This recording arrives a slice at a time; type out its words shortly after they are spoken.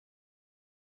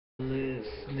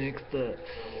Next up,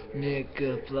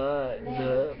 nigga fly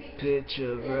the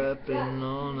picture, rapping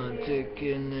on a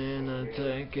ticking and a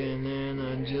tanking and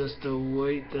I just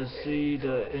await to see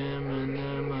the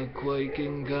Eminem a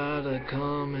quaking. Gotta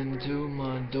come into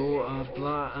my door. I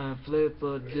fly, I flip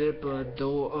a dip a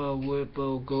door, a whip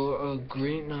a gore, a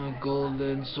green, a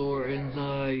golden sword, and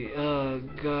I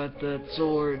got that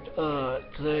sword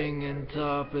thing and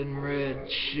top and red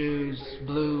shoes,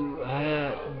 blue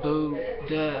hat, boot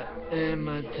that am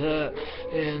a tap,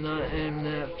 and I am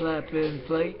that flapping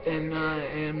plate, and I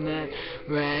am that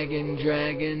ragging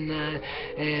dragon,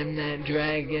 I am that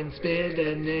dragon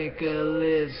spitter,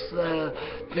 Nicholas,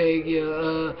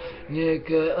 figure,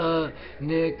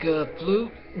 nicka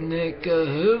flute, nicka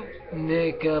hoop,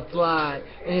 nicka fly,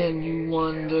 and you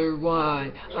wonder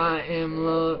why I am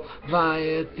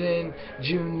Leviathan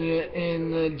Junior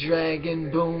in the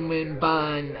dragon booming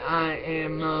bind. I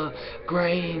am a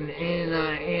grain and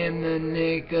I am the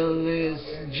Nicholas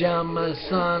J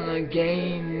Messana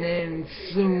gain and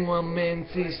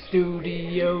immanency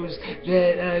studios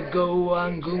that I go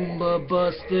on Goomba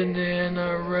busting and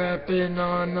rapping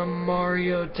on the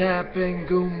Mario tapping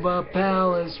Goomba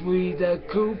Palace. We the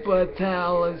Koopa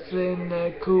Talus in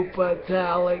the Koopa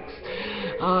Talix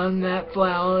on that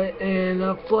flower and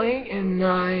a flake, and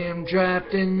I am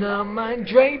drafting on my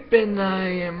drape and I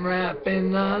am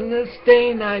rapping on the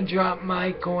stain. I dropped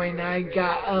my coin, I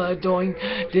got a doink.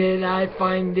 Did I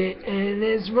find it in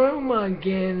his room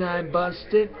again? I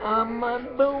busted on my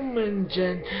boom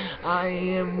engine. I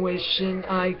am wishing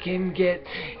I can get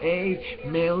a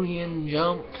million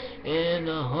jump and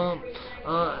a hump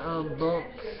on a bump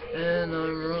and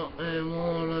a rump and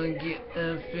wanna get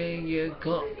a figure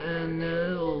cut and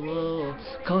it'll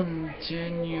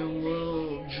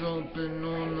continual jumping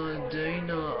on a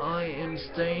Dana. I am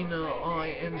Stainer,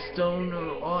 I am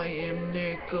Stoner, I am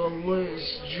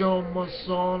Nicholas John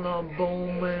Messana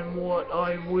boom, and what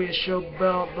I wish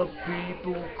about the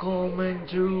people coming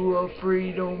to a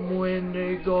freedom when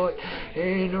they got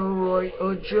ain't a right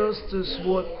or justice.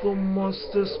 What for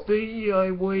must this be?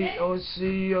 I wait, I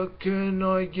see, can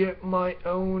I get my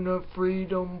own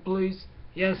freedom, please?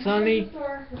 Yes, honey? Is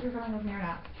your phone with me or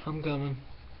not? I'm coming.